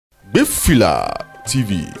Gbefila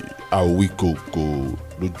TV Àwíkòkò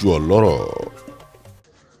lójú ọlọ́rọ̀.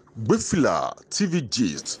 Gbefila TV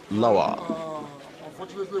gist lawa.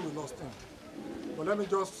 Unfortunately, we lost him. But let me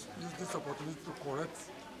just use this opportunity to correct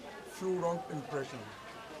few wrong impressions.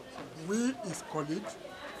 We, his colleagues,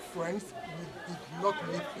 friends, we did not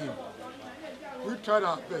leave him. We tried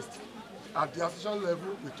our best. At the association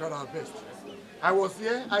level, we tried our best. I was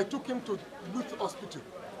here. I took him to Youth Hospital.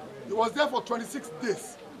 He was there for 26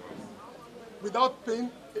 days without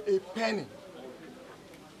paying a penny.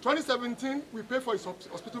 2017, we paid for his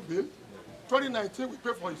hospital bill. 2019, we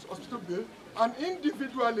paid for his hospital bill. And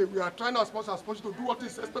individually, we are trying as much as possible to do what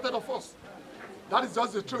is expected of us. That is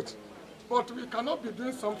just the truth. But we cannot be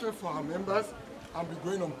doing something for our members and be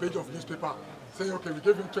going on page of newspaper saying, okay, we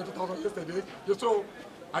gave him 20,000 yesterday. So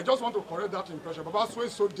I just want to correct that impression. Baba Suwe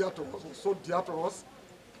is so dear to us, was so dear to us.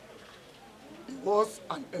 He was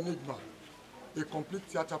an enigma, a complete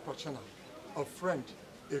theater practitioner, a friend,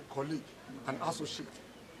 a colleague, an associate.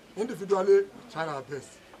 Individually, we tried our best.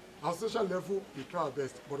 At association level, we tried our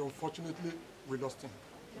best, but unfortunately, we lost him.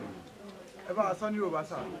 Eba Sani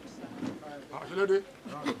Obasa. Àṣìlédé.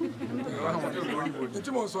 Ní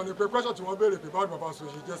tí mo sọ ni pé question tí wọ́n béèrè pé báwo ni Baba Suwe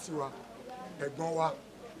ṣe jẹ́ sí wa, ẹ̀gbọ́n wa,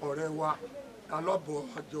 ọ̀rẹ́ wa, alábọ̀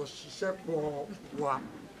àjọṣiṣẹ́pọ̀ wa.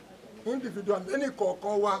 Individual ẹnì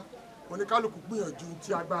kọ̀ọ̀kan wa, oníkálukú gbìyànjú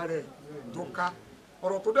tí agbára rẹ̀ tó ká.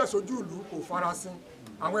 Ọ̀rọ̀ tó dẹ̀ sójú ìlú kò farasin.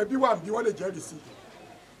 Àwọn ẹbí wa bí wọ́n lè jẹ́rìí sí.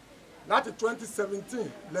 Láti 2017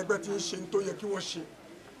 lẹ́gbẹ́ tí ń ṣe tó yẹ kí wọ́n ṣe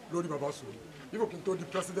lórí Baba Suwe. Even kí n tó di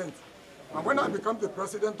president. And when I become the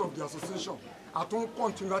president of the association, I don't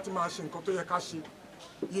continue láti máa ṣe nǹkan tó yẹ ká ṣe.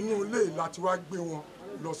 Inú ilé láti wá gbé wọn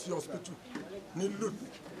lọ sí hospital ní Lut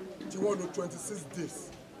tí wọ́n lò 26 days.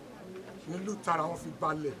 Ní Lut tara wọn fi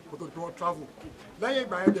balẹ̀ kó tó di pé wọ́n travel. Lẹ́yìn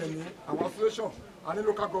ìgbà yẹn dẹ̀ ní àwọn association, a ní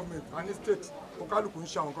local government, a ní state, kálukú ń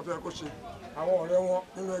ṣe àwọn nǹkan tó yẹ kó ṣe. Àwọn ọ̀rẹ́ wọn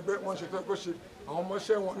nínú ẹgbẹ́ wọn ṣe tó yẹ kó ṣe. Àwọn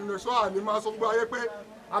ọmọọṣẹ́ wọn nínú ẹ̀ṣọ́ àlè máa sọ gbogbo ayé pé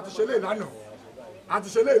a ti ṣe lè lánàá. A ti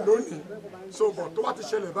ṣẹlẹ̀ lónìí, so bọ̀ tó bá ti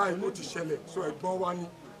ṣẹlẹ̀ báyìí ó ti ṣẹlẹ̀, so ẹ̀gbọ́n wa ni,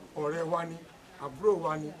 ọ̀rẹ́ wa ni, àbúrò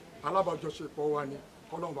wa ni, alábàjọṣepọ̀ wa ni,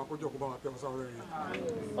 kọ́lọ́run bá kójọ kó bá wa tẹ́ wọn sáré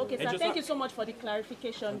rẹ̀. Okay, sir, thank you so much for the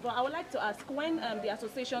clarification. But I would like to ask, when the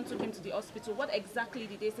association took him to the hospital, what exactly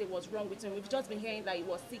did they say was wrong with him? We've just been hearing that he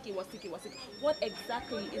was sick, he was sick, he was sick. What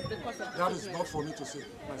exactly is the cause of the That is not for me to say,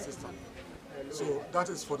 my sister. So that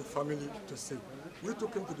is for the family to say. We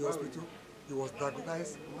took him to the hospital. He was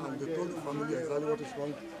diagnosed and they told the family exactly what is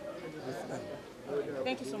wrong with him.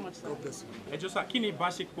 Thank you so much, sir. God bless you. Ẹ jọ̀ọ́ sà, kí ni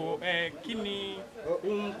ìbáṣepọ̀ kí ni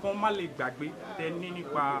ohun kan má lè gbàgbé tẹ́ ní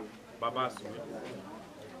nípa Baba Suwe?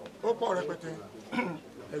 Ó pọ̀ rẹpẹtẹ.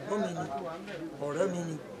 Ẹ̀gbọ́n mi ni, ọ̀rẹ́ mi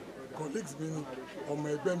ni, colleagues mi ni, ọmọ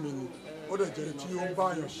ẹgbẹ́ mi ni. Ó dẹ̀ jẹ́ tí ó ń bá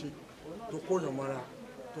àyàn ṣe, tó kóyàn mọ́ra,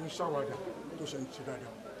 tó ń ṣàwàdà, tó ṣe ń ṣe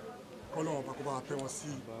dáadáa. Kọ́lọ́run bá kó bá tẹ́ wọn sí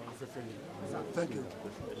afẹ́fẹ́ ni. Thank you.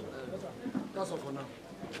 That's all for now.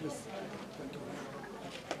 Please. Thank you.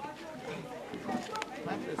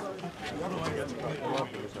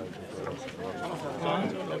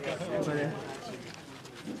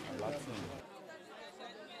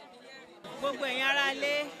 Gbogbo ẹ̀yin ará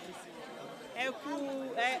ilé, ẹ kú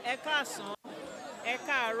ẹ káàsán, ẹ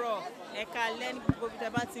káàárọ̀, ẹ káalẹ́ ní gbogbo bí tẹ́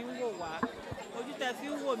bá ti ń wò wá. Ojú tẹ́ fi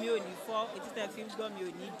ń wò mí ò ní fọ́, etí tẹ́ fi ń gbọ́ mi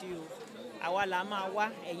ò ní di o. Àwa là máa wá,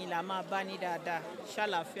 ẹ̀yin là máa bá ní dáadáa,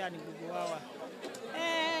 ṣàlàáfíà ni gbogbo wa wà.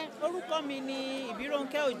 Orúkọ mi ni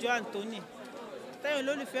Ìbírónkẹ́ Òjó Anthony. Tẹ́yìn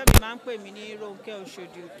olólùfẹ́ mi máa ń pè mí ní Rónkẹ́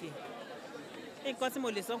Òṣòdì Òkè. Nǹkan tí mo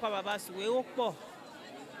lè sọ nípa Baba Suwe ó pọ̀.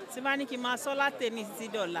 Tí bá ní kí n máa sọ látẹ̀ní títí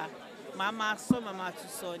dọ̀la, màá máa sọ, màá máa tún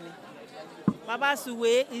sọ ni. Baba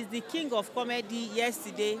Suwe is the king of comedy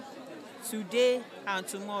yesterday, today and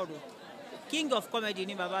tomorrow. King of comedy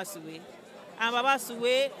ni Baba Suwe. And Baba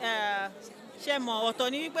Suwe ṣe mọ̀ ọ̀tọ̀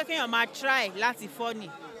ni wípé kéèyàn máa try láti funny.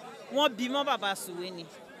 Wọ́n bí mọ́ Baba Suwe ni.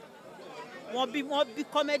 Wọ́n bí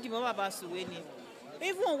comedy mọ́ Baba Suwe ni.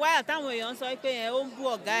 Even while táwọn èèyàn sọ pé ẹ ó ń bú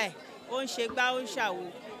ọ̀gá ẹ̀, ó ń ṣe gbá, ó ń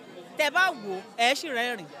ṣàwo. Tẹ́ bá wò ẹ ṣì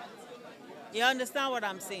rẹ́rìn. You understand what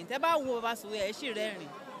I'm saying? Tẹ́ bá wò Baba Suwe ẹ ṣì rẹ́rìn.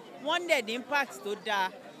 Wọ́n dẹ̀ ní impact tó dáa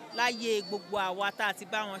láyé gbogbo àwa tá a ti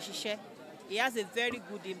bá wọn ṣiṣẹ́. He has a very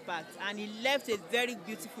good impact and he left a very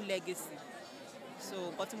beautiful legacy. So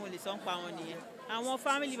nǹkan tí mo lè sọ ń pa wọn nìyẹn. Àwọn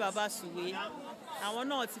family Baba Suwe, àwọn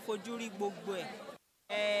náà ti fojú rí gbogbo ẹ̀.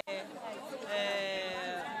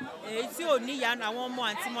 Èyí tí ò níyà àwọn ọmọ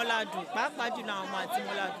àǹtí Mọ́ládùn, pàápàá jùlọ àwọn ọmọ àǹtí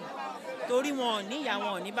Mọ́ládùn. Torí wọn ò níyà,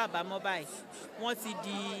 wọn ò ní bàbá mọ́ báyìí. Wọ́n ti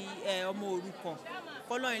di ọmọ òrukàn.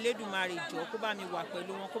 Kọ́lọ́run Elédùmarè jọ̀ọ́ kó bá mi wà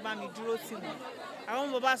pẹ̀lú wọn, kó bá mi dúró tì wọ́n.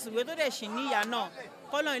 Àwọn Baba Suwe tó dẹ̀ ṣì níyà náà,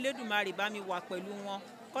 Kọ́lọ́run Elédùmarè bá mi wà pẹ̀lú wọn.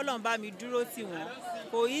 Kọ́lọ́run bá mi dúró tì wọ́n.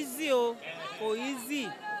 Kò easy o, kò easy.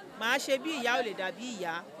 màá ṣe bí ìyá ò lè dàbí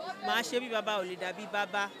ìyá, màá ṣe bí bàbá ò lè dàbí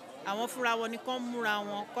bàbá. Àwọn fúnra wọn ni kán múra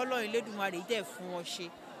wọn, k'Ọlọ́run Elédùmarè dẹ̀ fún wọn ṣe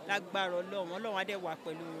lágbára Ọlọ́run. Ọlọ́run á dẹ̀ wà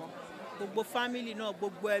pẹ̀lú wọn. Gbogbo fámìlì náà,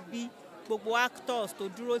 gbogbo ẹbí, gbogbo actors tó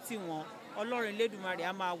dúró tì wọ́n, Ọlọ́run Elédùmarè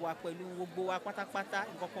á máa wà pẹ̀lú gbogbo wa pátápátá.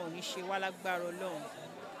 Nǹkan kan ò ní ṣe wá lágbára Ọlọ́run.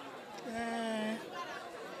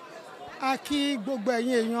 A kí gbogbo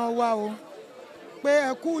ẹ̀yin èèyàn wa o pé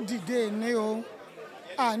ẹ kú dìde ní o,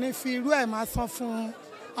 àní fi irú ẹ̀ máa san fún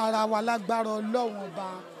ara wa lágbára Ọlọ́run ọba.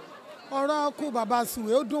 Ọ̀rọ̀ kú bàbá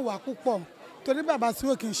Suwe ó dùn wá púpọ̀ torí bàbá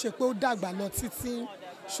Suwe kì í ṣe pé ó dàgbà lọ títí,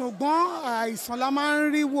 ṣùgbọ́n àìsàn la máa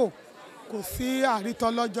ń rí wò, kò sí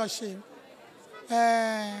àrítọ́ lọ́jọ́ ṣe.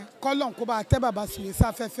 Kọ́lọ́n kó bá tẹ́ bàbá Suwe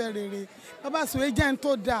sáfẹ́fẹ́ rere. Bàbá Suwe jẹ́ ń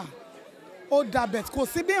tó dáa, ó dà bẹ̀ kò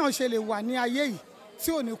sí bí èèyàn ṣe lè wà ní ayé yìí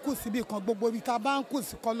tí ò ní kù síbi kan. Gbogbo ibi tá a bá ń kù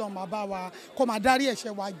sí kọ́lọ́n máa bá wa kó máa dárí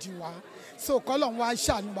ẹ̀ṣẹ̀ wa jì wá. So kọ́lọ́n wa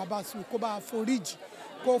ṣàánú bàbá Suwe kó bá foríjì,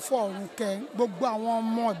 kó fọ ọ̀run kẹ́ gbogbo àwọn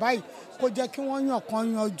ọmọ báyìí, kó jẹ́ kí wọ́n yàn kan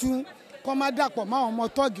yanjú, kó má dàpọ̀ mọ́ àwọn ọmọ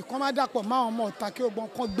tọ́ọ̀gì, kó má dàpọ̀ mọ́ àwọn ọmọ ọ̀tá, kí gbogbo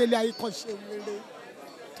kan gbélé ayé kan ṣe rere.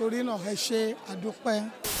 Torí náà ẹ ṣe àdúpẹ́.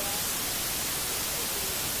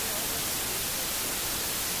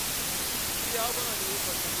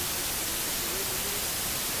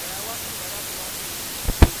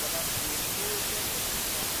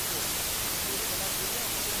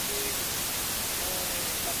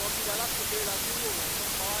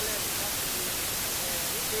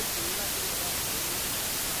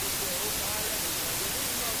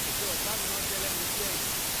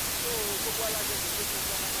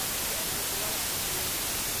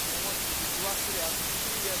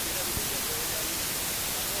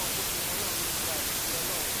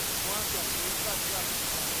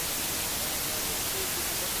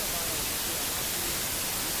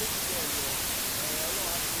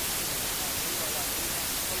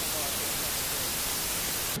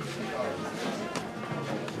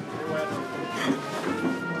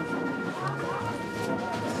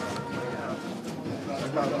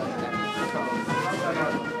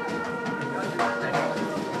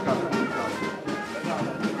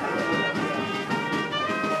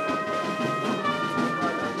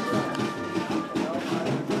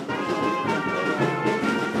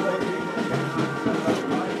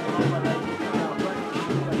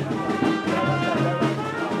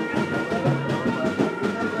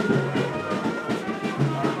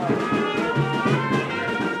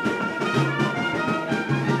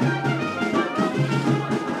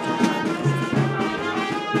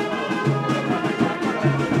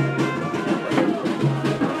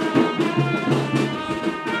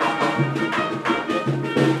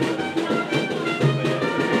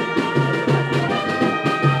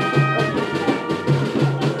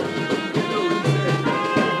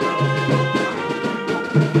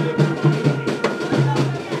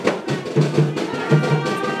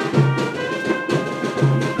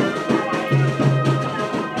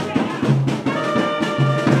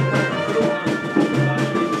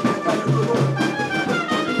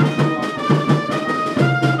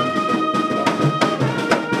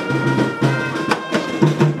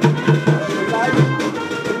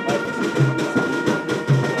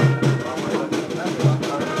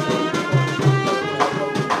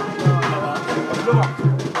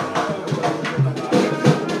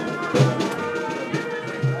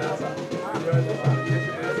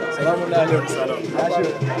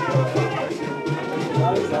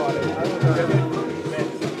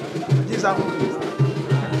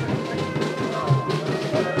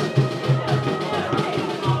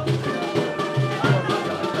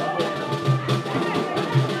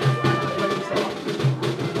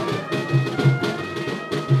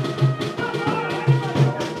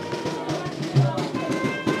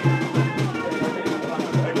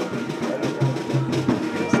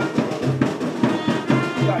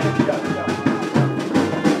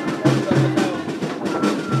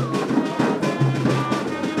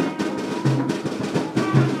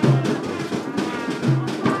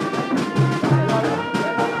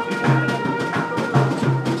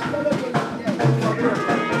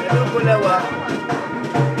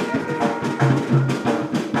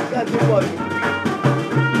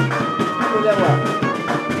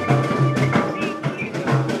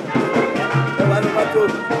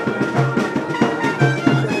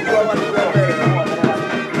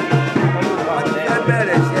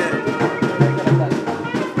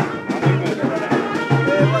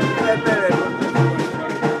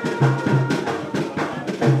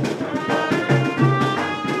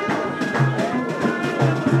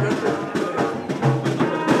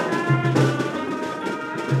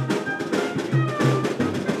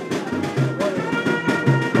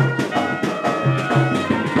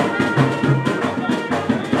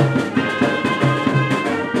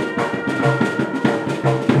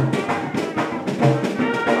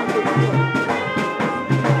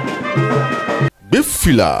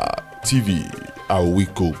 Gbẹ́fìlà TV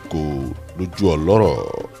Àwíkòkò lójú ọlọ́rọ̀.